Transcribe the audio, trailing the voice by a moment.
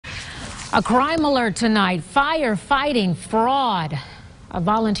A crime alert tonight, firefighting fraud. A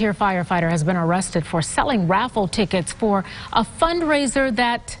volunteer firefighter has been arrested for selling raffle tickets for a fundraiser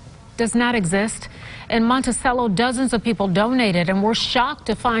that does not exist. In Monticello, dozens of people donated and were shocked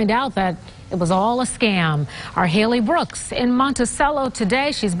to find out that it was all a scam. Our Haley Brooks in Monticello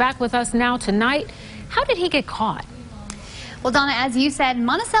today. She's back with us now tonight. How did he get caught? Well, Donna, as you said,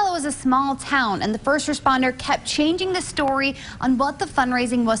 Monticello is a small town, and the first responder kept changing the story on what the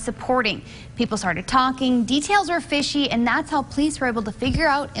fundraising was supporting. People started talking, details were fishy, and that's how police were able to figure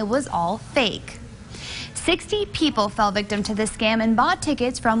out it was all fake. 60 people fell victim to this scam and bought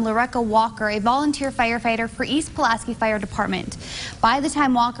tickets from Loretta Walker, a volunteer firefighter for East Pulaski Fire Department. By the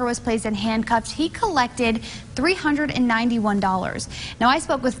time Walker was placed in handcuffs, he collected $391. Now, I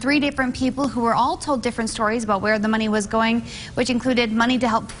spoke with 3 different people who were all told different stories about where the money was going, which included money to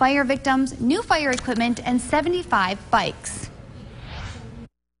help fire victims, new fire equipment, and 75 bikes.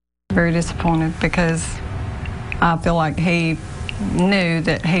 Very disappointed because I feel like he knew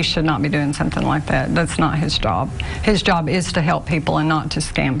that he should not be doing something like that. That's not his job. His job is to help people and not to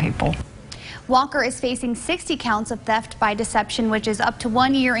scam people. Walker is facing 60 counts of theft by deception, which is up to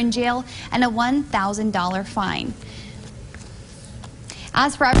 1 year in jail and a $1,000 fine.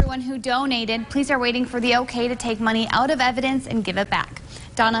 As for everyone who donated, police are waiting for the okay to take money out of evidence and give it back.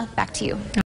 Donna, back to you.